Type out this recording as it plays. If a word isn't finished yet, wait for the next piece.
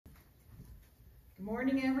Good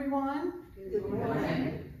morning, everyone. Good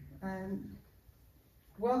morning.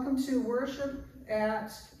 Welcome to worship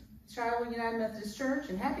at Shiloh United Methodist Church,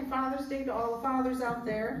 and happy Father's Day to all the fathers out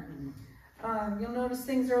there. You'll notice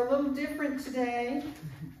things are a little different today.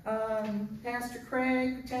 Pastor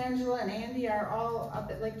Craig, Tangela, and Andy are all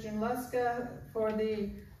up at Lake Junaluska for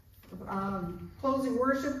the closing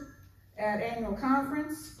worship at annual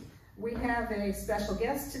conference. We have a special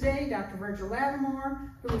guest today, Dr. Vergel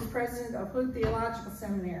Lattimore, who is president of Hood Theological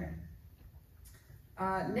Seminary.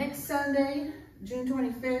 Next Sunday, June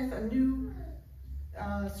 25th, a new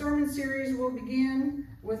sermon series will begin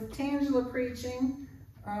with Tangela preaching,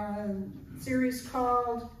 series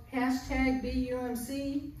called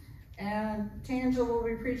 #BUMC, and Tangela will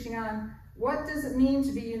be preaching on what does it mean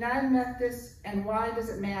to be United Methodist and why does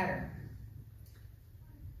it matter.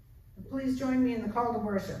 Please join me in the call to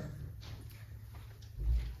worship.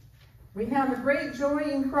 We have a great joy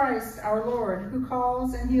in Christ our Lord, who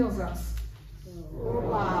calls and heals us. For a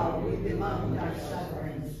while we bemoaned our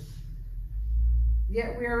sufferings.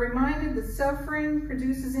 Yet we are reminded that suffering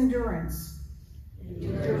produces endurance.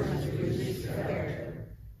 Endurance produces character.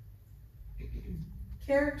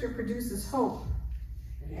 Character produces hope.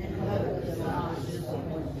 And hope does not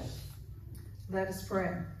disappoint us. Let us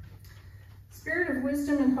pray. Spirit of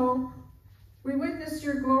wisdom and hope, we witness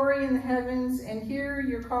your glory in the heavens and hear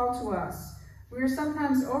your call to us. We are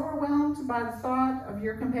sometimes overwhelmed by the thought of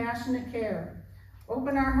your compassionate care.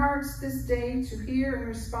 Open our hearts this day to hear and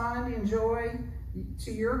respond in joy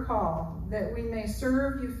to your call, that we may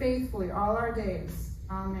serve you faithfully all our days.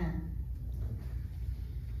 Amen.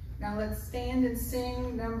 Now let's stand and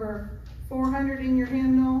sing number 400 in your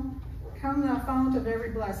hymnal, Come Thou Fount of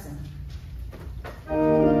Every Blessing.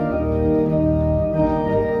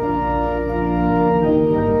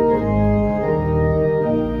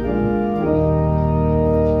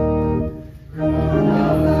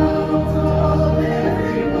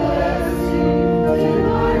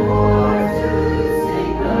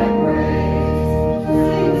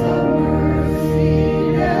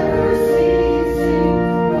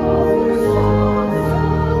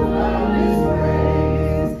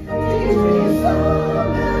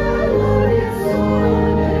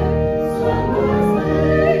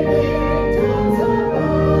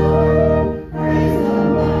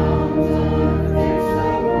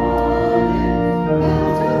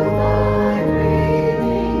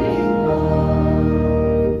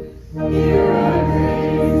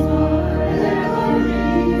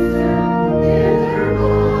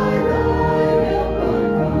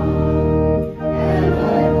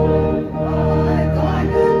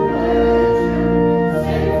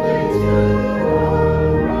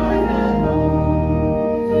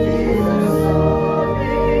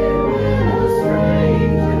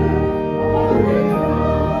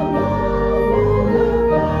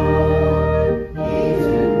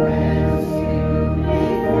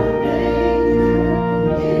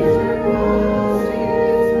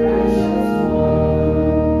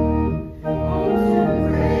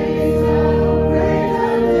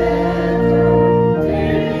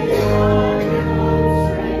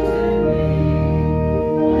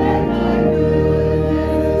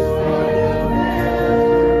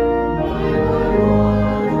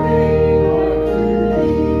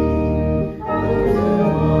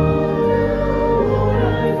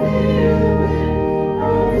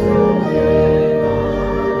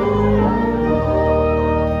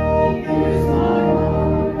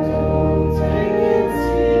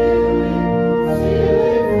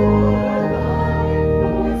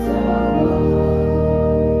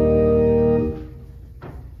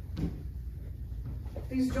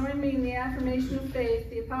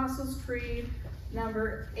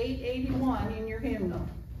 Number 881 in your hymnal.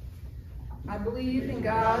 I believe in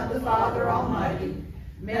God the Father Almighty,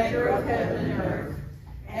 maker of heaven and earth,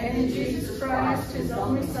 and in Jesus Christ, his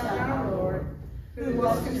only Son, our Lord, who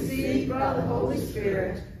was conceived by the Holy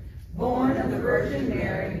Spirit, born of the Virgin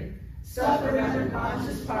Mary, suffered under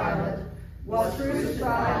Pontius Pilate, was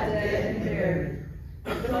crucified, dead, and buried.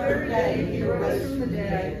 The third day he rose from the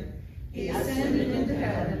dead. He ascended into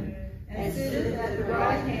heaven, and sitteth at the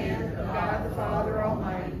right hand of God the Father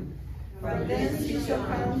Almighty. From thence he shall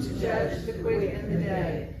come to judge the quick and the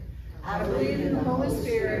dead. I believe in the Holy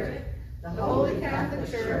Spirit, the Holy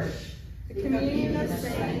Catholic Church, the communion of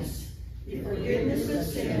saints, the forgiveness of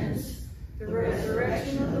sins, the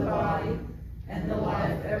resurrection of the body, and the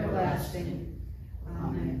life everlasting.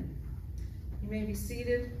 Amen. You may be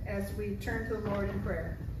seated as we turn to the Lord in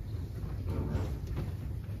prayer.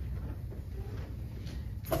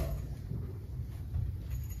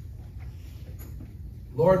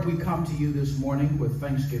 Lord, we come to you this morning with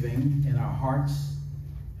thanksgiving in our hearts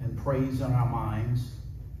and praise in our minds.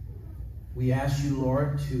 We ask you,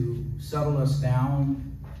 Lord, to settle us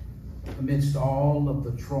down amidst all of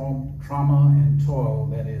the trauma and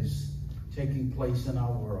toil that is taking place in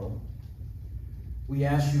our world. We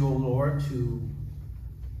ask you, O Lord, to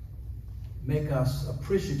make us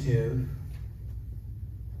appreciative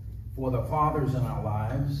for the fathers in our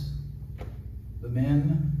lives, the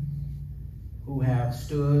men who have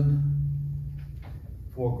stood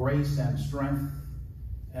for grace and strength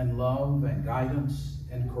and love and guidance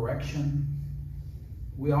and correction.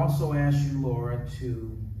 We also ask you, Lord,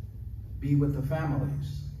 to be with the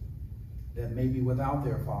families that may be without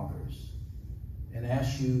their fathers, and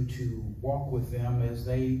ask you to walk with them as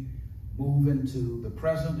they move into the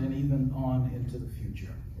present and even on into the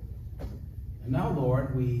future. And now,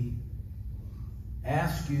 Lord, we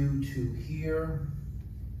ask you to hear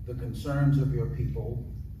the concerns of your people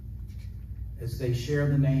as they share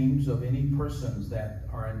the names of any persons that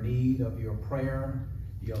are in need of your prayer,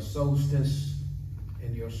 your solstice,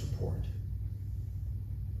 and your support.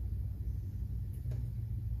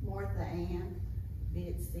 Martha Ann,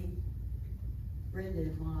 Bitsy, Brenda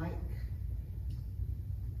and Mike,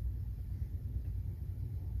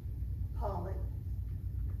 Polly,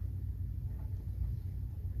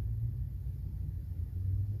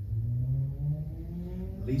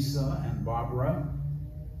 Lisa and Barbara,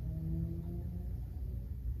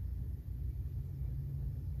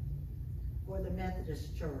 for the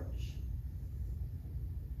Methodist Church,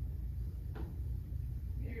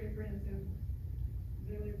 Mary Brenton,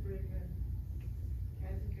 Lily Brickman,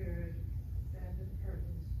 Kathy Good, Brandon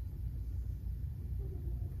Perkins.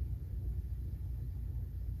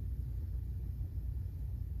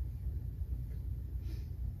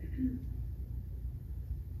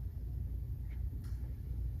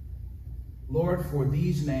 Lord, for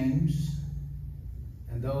these names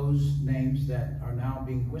and those names that are now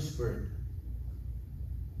being whispered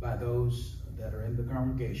by those that are in the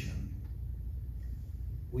congregation,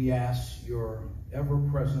 we ask your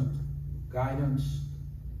ever-present guidance,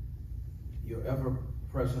 your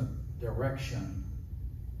ever-present direction,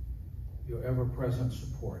 your ever-present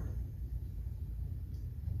support,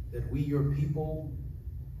 that we, your people,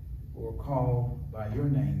 who are called by your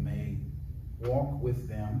name, may walk with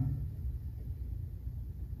them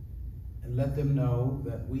and let them know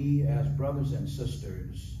that we as brothers and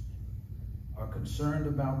sisters are concerned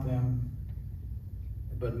about them,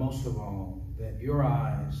 but most of all, that your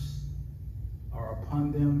eyes are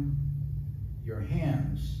upon them, your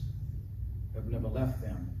hands have never left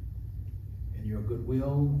them, and your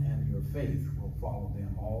goodwill and your faith will follow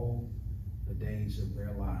them all the days of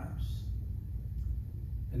their lives.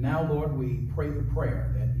 And now, Lord, we pray the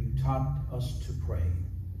prayer that you taught us to pray,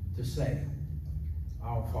 to say,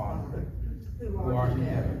 Our Father, who art in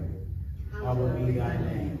heaven, hallowed be thy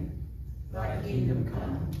name. Thy kingdom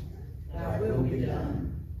come, thy will be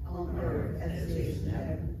done, on earth as it is in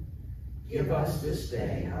heaven. Give us this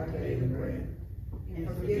day our daily bread, and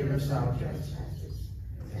forgive us our trespasses,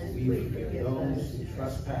 as we forgive those who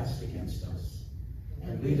trespass against us.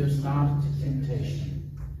 And lead us not into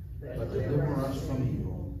temptation, but deliver us from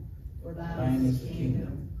evil. For thine is the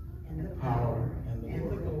kingdom, and the power, and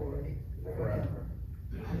the glory, forever.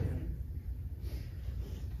 Amen.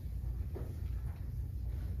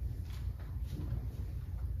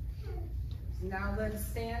 Now let's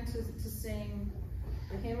stand to sing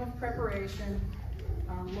the hymn of preparation,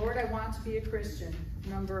 Lord, I Want to Be a Christian,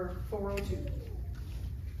 number 402.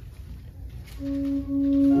 I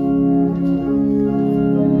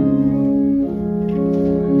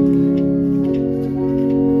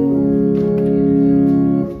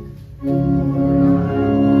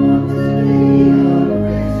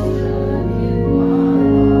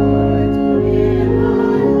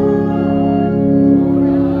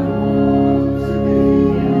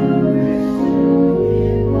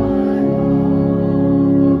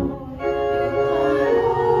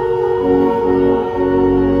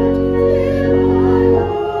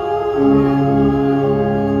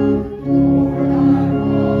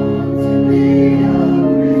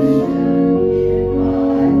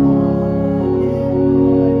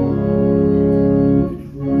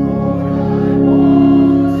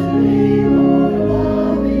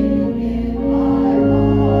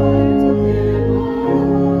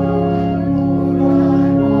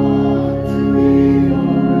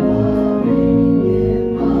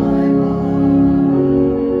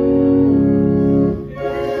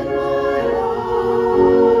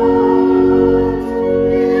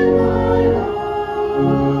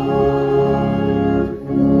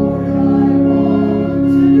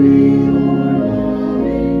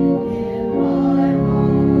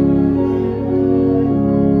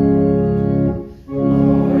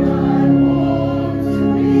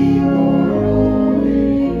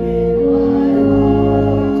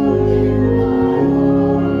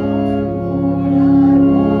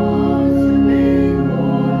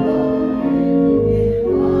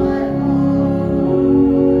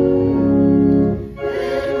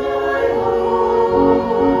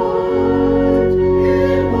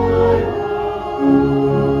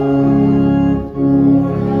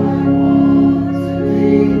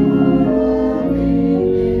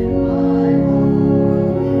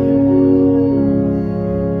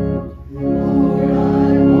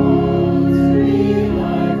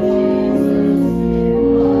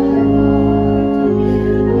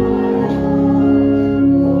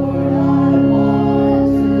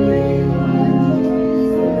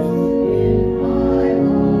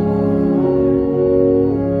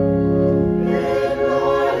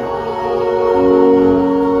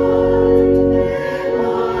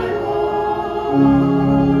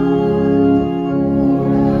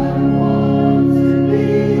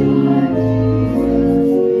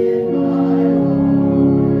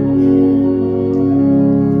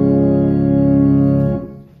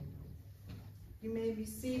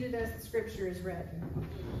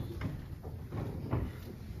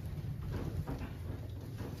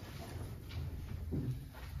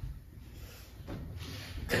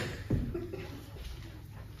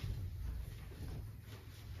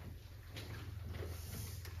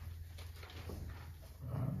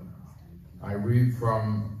read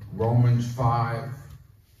from Romans 5,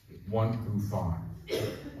 1 through 5.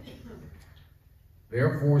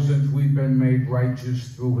 Therefore, since we've been made righteous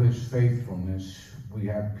through his faithfulness, we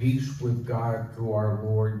have peace with God through our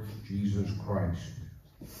Lord Jesus Christ.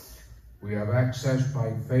 We have access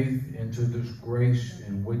by faith into this grace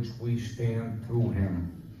in which we stand through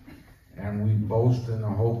him, and we boast in the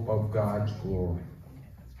hope of God's glory.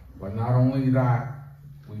 But not only that,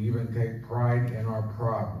 we even take pride in our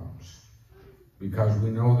problems, because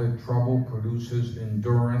we know that trouble produces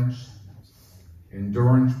endurance,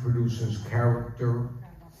 endurance produces character,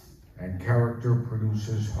 and character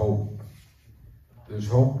produces hope. This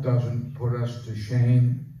hope doesn't put us to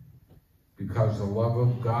shame, because the love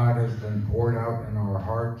of God has been poured out in our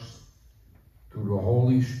hearts through the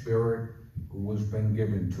Holy Spirit who has been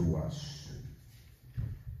given to us.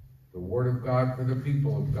 The word of God for the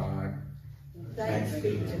people of God. Thanks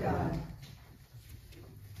be to God.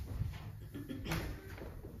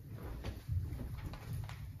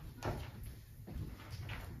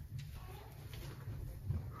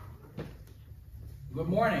 Good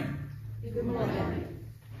morning. Good morning.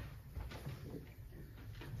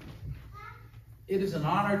 It is an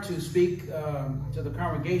honor to speak to the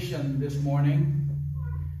congregation this morning,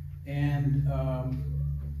 and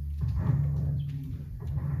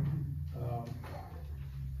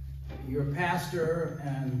your pastor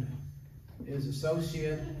and his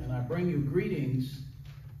associate, and I bring you greetings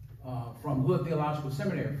from Hood Theological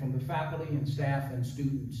Seminary, from the faculty and staff and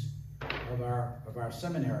students of our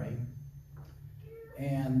seminary,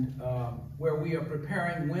 and where we are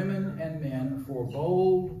preparing women and men for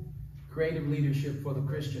bold, creative leadership for the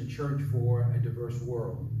Christian church for a diverse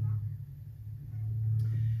world.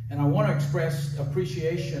 And I want to express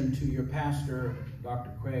appreciation to your pastor,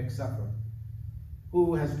 Dr. Craig Suffer,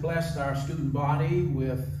 who has blessed our student body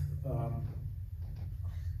with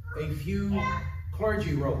a few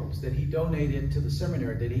clergy robes that he donated to the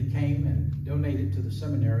seminary, that he came and donated to the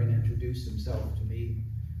seminary and introduced himself to me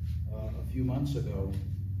a few months ago.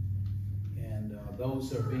 And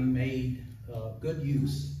those are being made good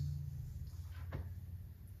use.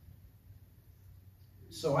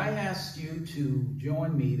 So I asked you to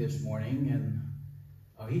join me this morning, and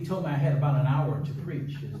he told me I had about an hour to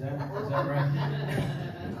preach. Is that right?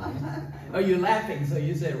 Oh, you're laughing, so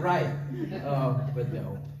you said right. But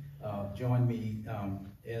no, join me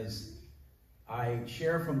as I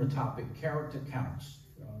share from the topic, Character Counts,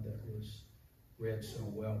 that was read so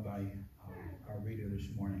well by our reader this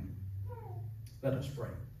morning. Let us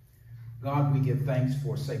pray. God, we give thanks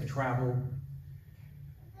for safe travel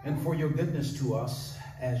and for your goodness to us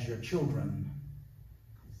as your children.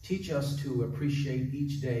 Teach us to appreciate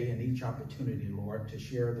each day and each opportunity, Lord, to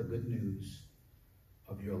share the good news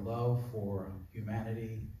of your love for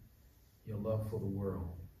humanity, your love for the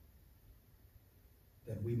world,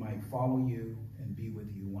 that we might follow you and be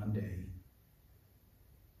with you one day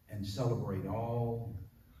and celebrate all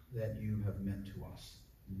that you have meant to us.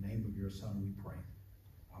 In the name of your Son we pray.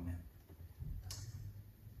 Amen.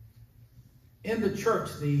 In the church,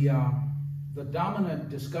 the dominant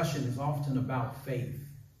discussion is often about faith.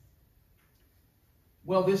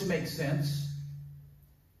 Well, this makes sense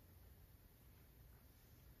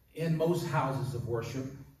in most houses of worship.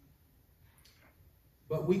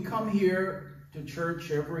 But we come here to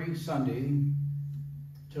church every Sunday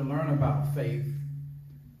to learn about faith,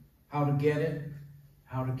 how to get it,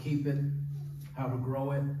 how to keep it, how to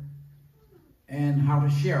grow it, and how to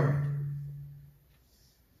share it.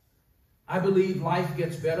 I believe life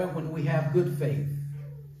gets better when we have good faith,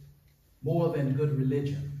 more than good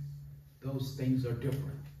religion. Those things are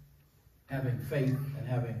different, having faith and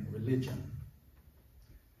having religion.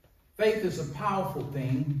 Faith is a powerful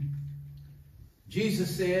thing.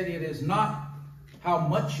 Jesus said it is not how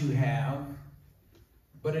much you have,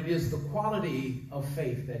 but it is the quality of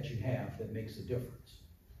faith that you have that makes a difference.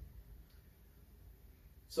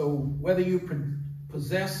 So whether you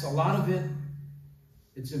possess a lot of it,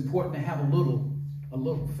 it's important to have a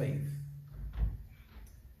little faith.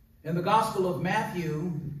 In the Gospel of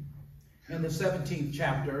Matthew, in the 17th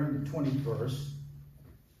chapter, in the 20th verse,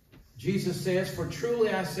 Jesus says, "For truly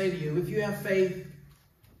I say to you, if you have faith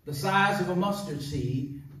the size of a mustard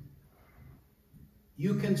seed,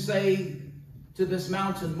 you can say to this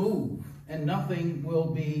mountain, move, and nothing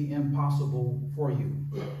will be impossible for you."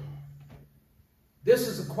 This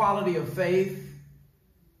is a quality of faith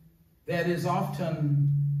that is often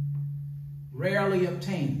rarely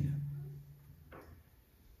obtained.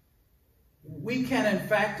 We can, in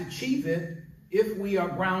fact, achieve it if we are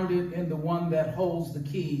grounded in the one that holds the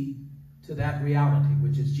key to that reality,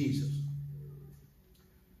 which is Jesus.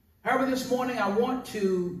 However, this morning I want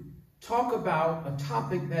to talk about a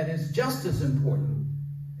topic that is just as important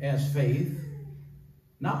as faith.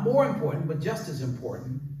 Not more important, but just as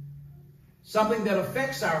important. Something that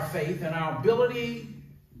affects our faith and our ability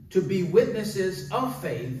to be witnesses of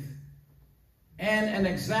faith and an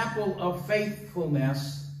example of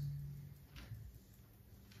faithfulness,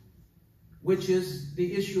 which is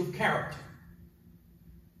the issue of character.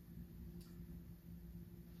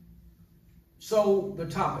 So the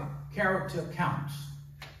topic, character counts.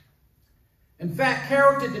 In fact,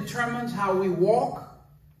 character determines how we walk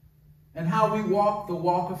and how we walk the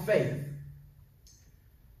walk of faith.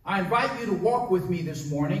 I invite you to walk with me this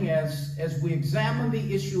morning as we examine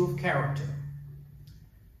the issue of character.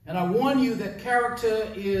 And I warn you that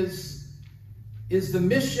character is the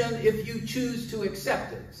mission if you choose to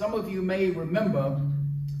accept it. Some of you may remember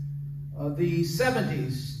the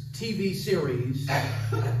 70s TV series,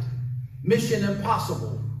 Mission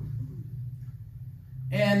Impossible.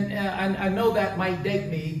 And I know that might date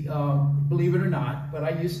me, believe it or not, but I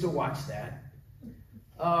used to watch that.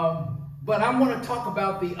 But I want to talk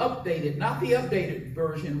about the updated, not the updated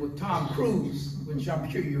version with Tom Cruise, which I'm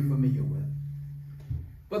sure you're familiar with.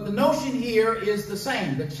 But the notion here is the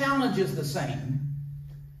same. The challenge is the same.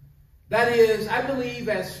 That is, I believe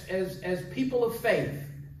as people of faith,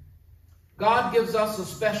 God gives us a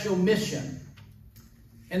special mission.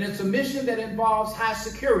 And it's a mission that involves high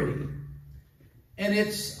security. And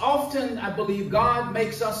it's often, I believe, God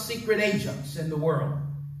makes us secret agents in the world.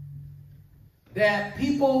 That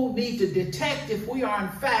people need to detect if we are in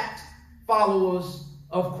fact followers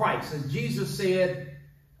of Christ. As Jesus said,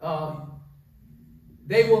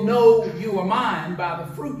 they will know you are mine by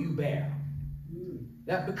the fruit you bear.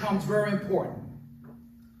 That becomes very important.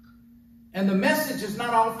 And the message is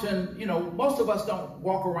not often, most of us don't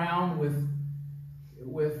walk around with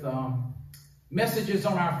messages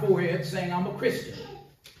on our forehead saying, I'm a Christian.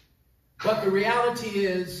 But the reality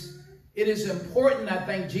is, it is important, I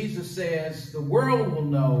think Jesus says, the world will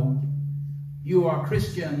know you are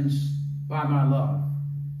Christians by my love.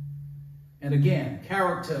 And again,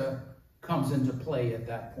 character comes into play at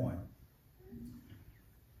that point.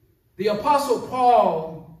 The Apostle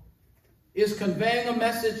Paul is conveying a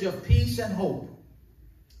message of peace and hope.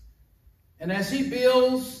 And as he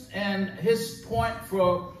builds and his point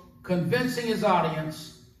for convincing his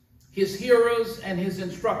audience, his hearers, and his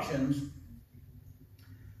instructions,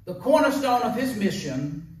 the cornerstone of his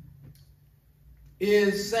mission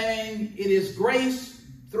is saying it is grace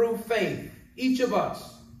through faith. Each of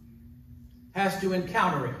us has to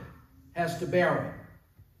encounter it, has to bear it.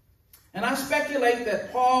 And I speculate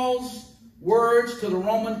that Paul's words to the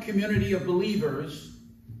Roman community of believers,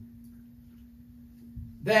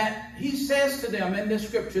 that he says to them in this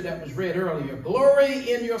scripture that was read earlier,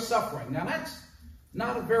 glory in your suffering. Now that's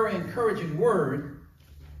not a very encouraging word,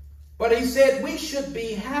 but he said we should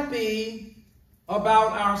be happy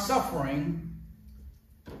about our suffering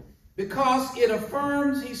because it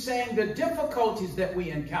affirms, he's saying, the difficulties that we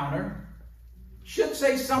encounter should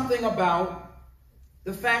say something about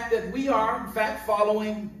the fact that we are, in fact,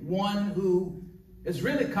 following one who has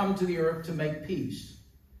really come to the earth to make peace.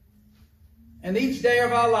 And each day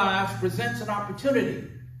of our lives presents an opportunity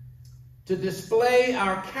to display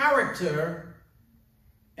our character,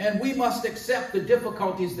 and we must accept the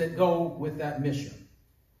difficulties that go with that mission.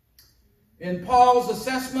 In Paul's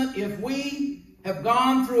assessment, if we have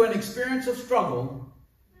gone through an experience of struggle,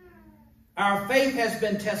 our faith has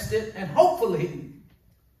been tested, and hopefully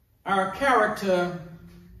our character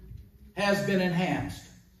has been enhanced.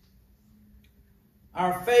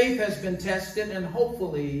 Our faith has been tested, and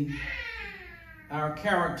hopefully our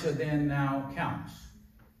character then now counts.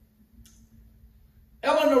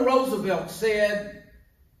 Eleanor Roosevelt said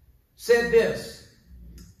this,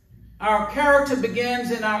 our character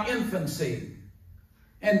begins in our infancy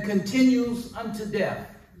and continues unto death.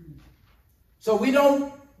 So we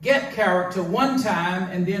don't get character one time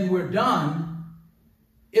and then we're done.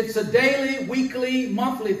 It's a daily, weekly,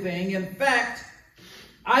 monthly thing. In fact,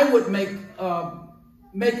 I would make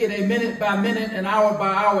it a minute by minute, an hour by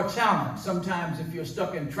hour challenge. Sometimes if you're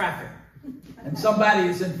stuck in traffic and somebody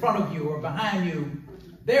is in front of you or behind you,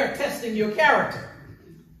 they're testing your character.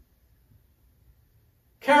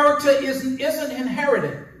 Character isn't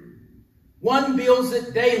inherited. One builds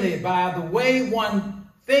it daily by the way one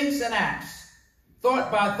thinks and acts,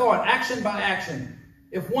 thought by thought, action by action.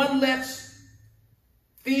 If one lets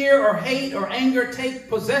fear or hate or anger take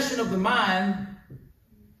possession of the mind,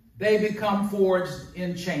 they become forged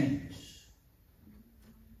in chains.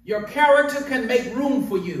 Your character can make room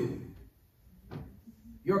for you.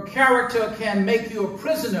 Your character can make you a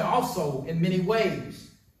prisoner also in many ways.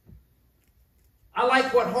 I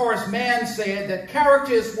like what Horace Mann said, that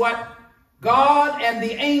character is what God and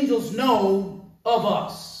the angels know of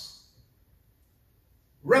us.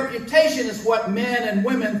 Reputation is what men and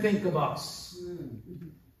women think of us.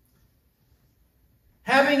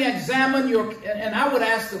 Having examined your, and I would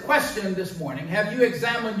ask the question this morning, have you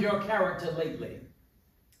examined your character lately?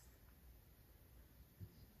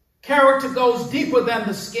 Character goes deeper than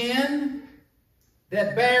the skin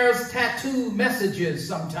that bears tattoo messages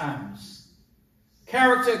sometimes.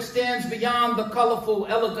 Character extends beyond the colorful,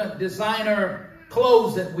 elegant designer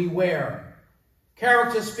clothes that we wear.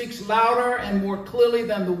 Character speaks louder and more clearly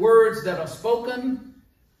than the words that are spoken,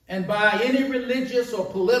 and by any religious or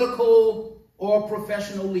political or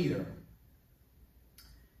professional leader.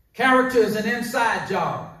 Character is an inside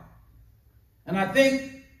job, and I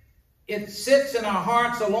think it sits in our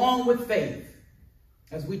hearts along with faith.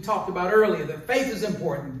 As we talked about earlier, that faith is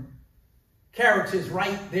important. Character is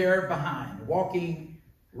right there behind, walking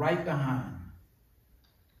right behind.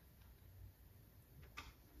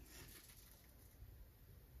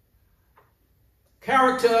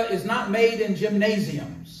 Character is not made in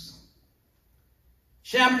gymnasiums.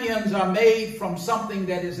 Champions are made from something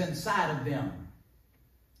that is inside of them,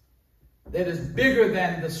 that is bigger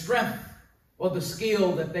than the strength or the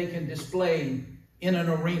skill that they can display in an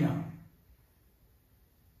arena.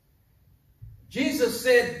 Jesus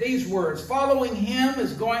said these words, following him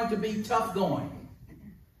is going to be tough going,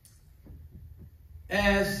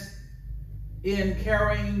 as in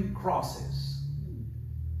carrying crosses.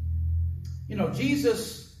 You know,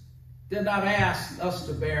 Jesus did not ask us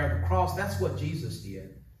to bear the cross. That's what Jesus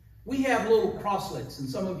did. We have little crosslets, and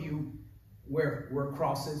some of you wear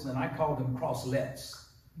crosses, and I call them crosslets.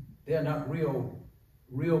 They're not real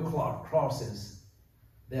crosses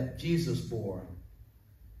that Jesus bore.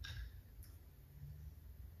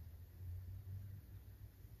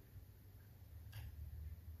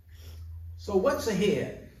 So what's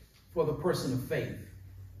ahead for the person of faith?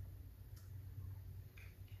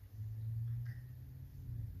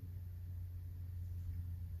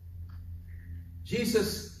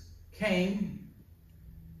 Jesus came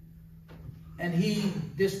and he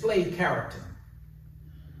displayed character.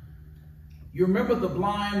 You remember the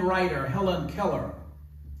blind writer, Helen Keller,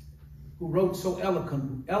 who wrote so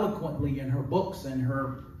eloquently in her books and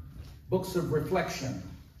her books of reflection.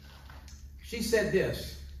 She said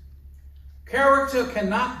this, character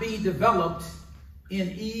cannot be developed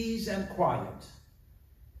in ease and quiet.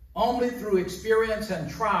 Only through experience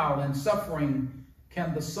and trial and suffering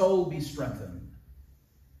can the soul be strengthened,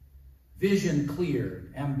 vision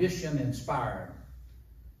cleared, ambition inspired,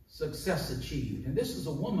 success achieved. And this is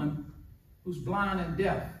a woman who's blind and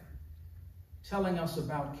deaf, telling us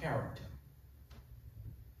about character.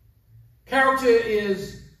 Character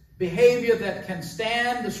is behavior that can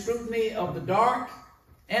stand the scrutiny of the dark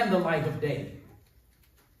and the light of day.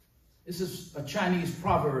 This is a Chinese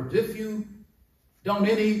proverb. If you don't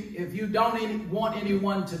want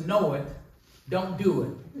anyone to know it, don't do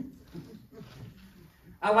it.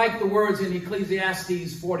 I like the words in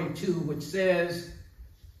Ecclesiastes 42, which says,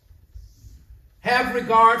 have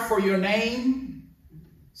regard for your name,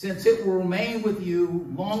 since it will remain with you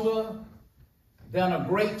longer than a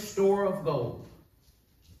great store of gold.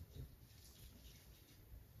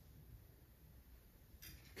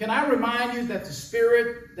 Can I remind you that the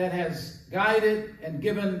Spirit that has guided and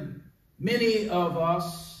given many of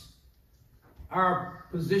us our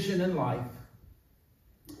position in life,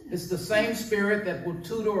 it's the same Spirit that will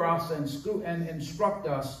tutor us and instruct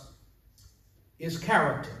us, is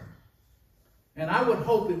character. And I would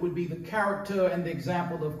hope it would be the character and the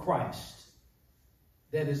example of Christ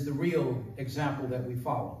that is the real example that we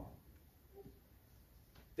follow.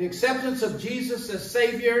 The acceptance of Jesus as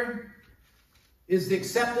Savior is the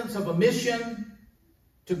acceptance of a mission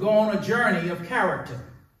to go on a journey of character.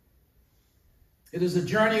 It is a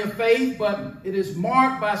journey of faith, but it is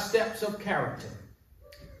marked by steps of character.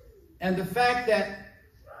 And the fact that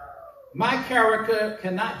my character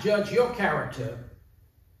cannot judge your character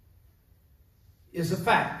is a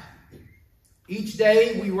fact. Each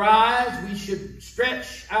day we rise, we should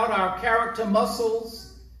stretch out our character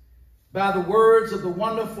muscles by the words of the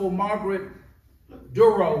wonderful Margaret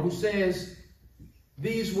Duro, who says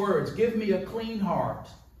these words, give me a clean heart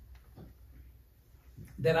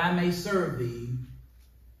that I may serve thee.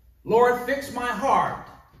 Lord, fix my heart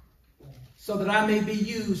so that I may be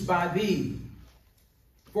used by thee.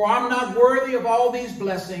 For I'm not worthy of all these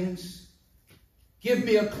blessings. Give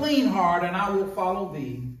me a clean heart and I will follow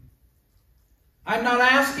thee. I'm not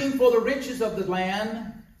asking for the riches of the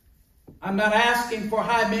land. I'm not asking for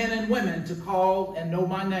high men and women to call and know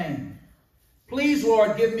my name. Please,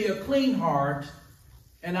 Lord, give me a clean heart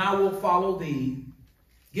and I will follow thee.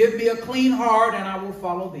 Give me a clean heart, and I will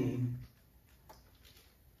follow thee.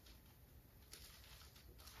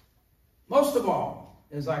 Most of all,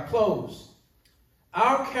 as I close,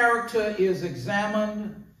 our character is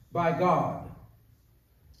examined by God.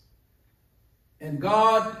 And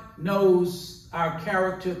God knows our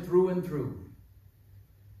character through and through.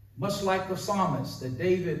 Much like the psalmist that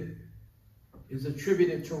David is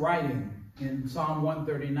attributed to writing in Psalm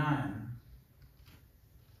 139.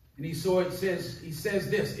 And he says this,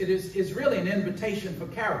 it's really an invitation for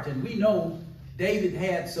character. And we know David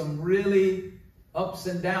had some really ups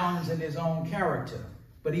and downs in his own character,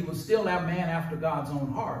 but he was still that man after God's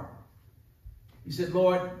own heart. He said,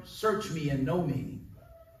 Lord, search me and know me.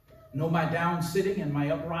 Know my down sitting and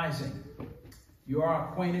my uprising. You are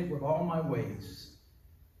acquainted with all my ways.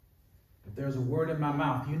 If there's a word in my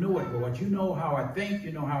mouth, you know it, Lord. You know how I think.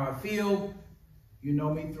 You know how I feel. You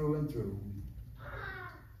know me through and through.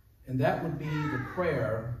 And that would be the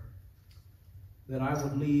prayer that I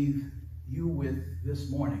would leave you with this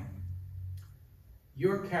morning.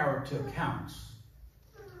 Your character counts.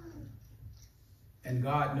 And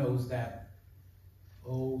God knows that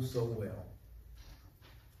oh so well.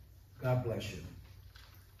 God bless you.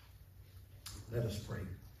 Let us pray.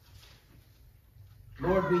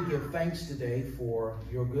 Lord, we give thanks today for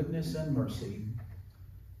your goodness and mercy.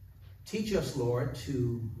 Teach us, Lord,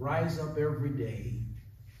 to rise up every day,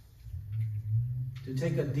 to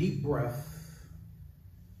take a deep breath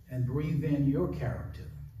and breathe in your character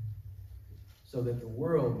so that the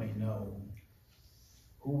world may know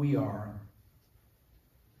who we are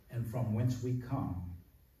and from whence we come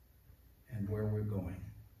and where we're going.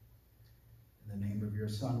 In the name of your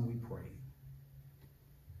Son we pray.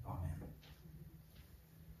 Amen.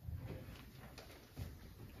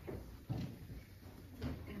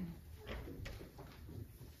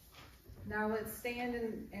 Now let's stand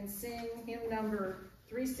and sing hymn number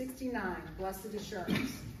 369, Blessed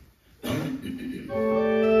Assurance.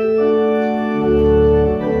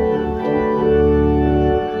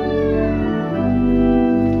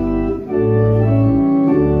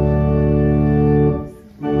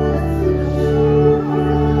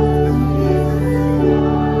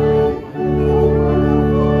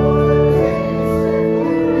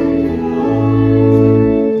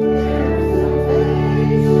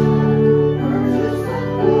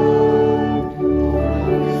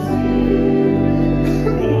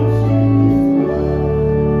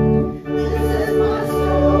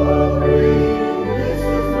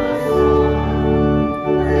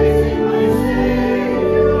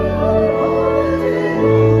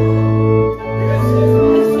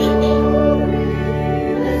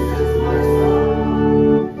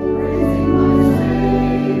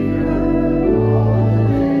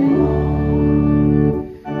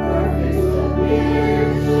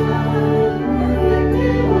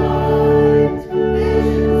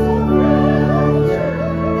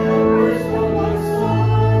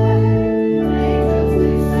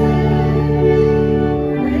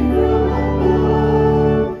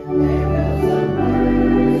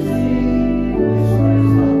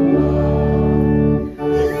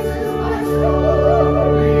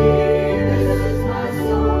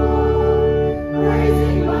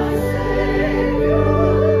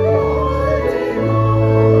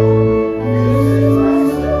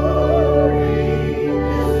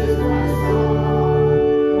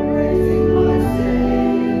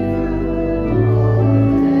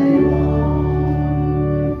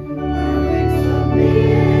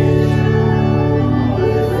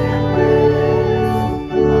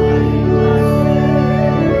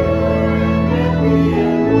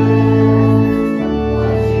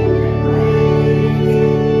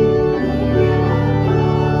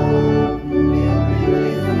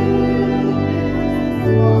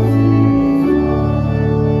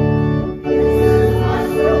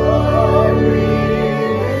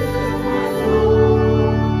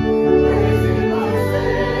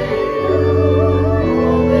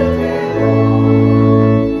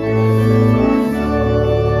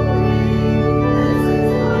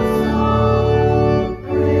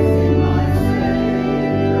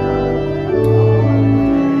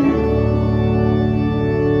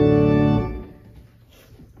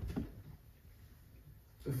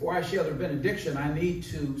 I need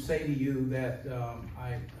to say to you that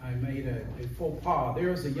I made a faux pas.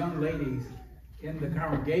 There's a young lady in the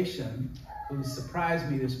congregation who surprised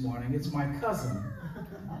me this morning. It's my cousin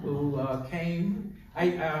who came.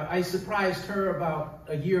 I surprised her about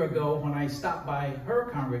a year ago when I stopped by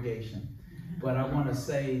her congregation. But I want to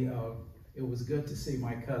say it was good to see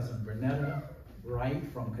my cousin Bernetta Wright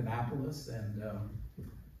from Kannapolis, and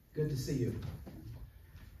good to see you.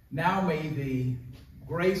 Now may the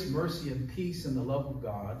grace, mercy, and peace and the love of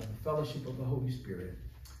God and the fellowship of the Holy Spirit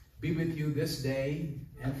be with you this day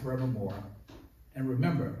and forevermore. And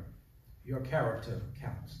remember, your character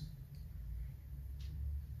counts.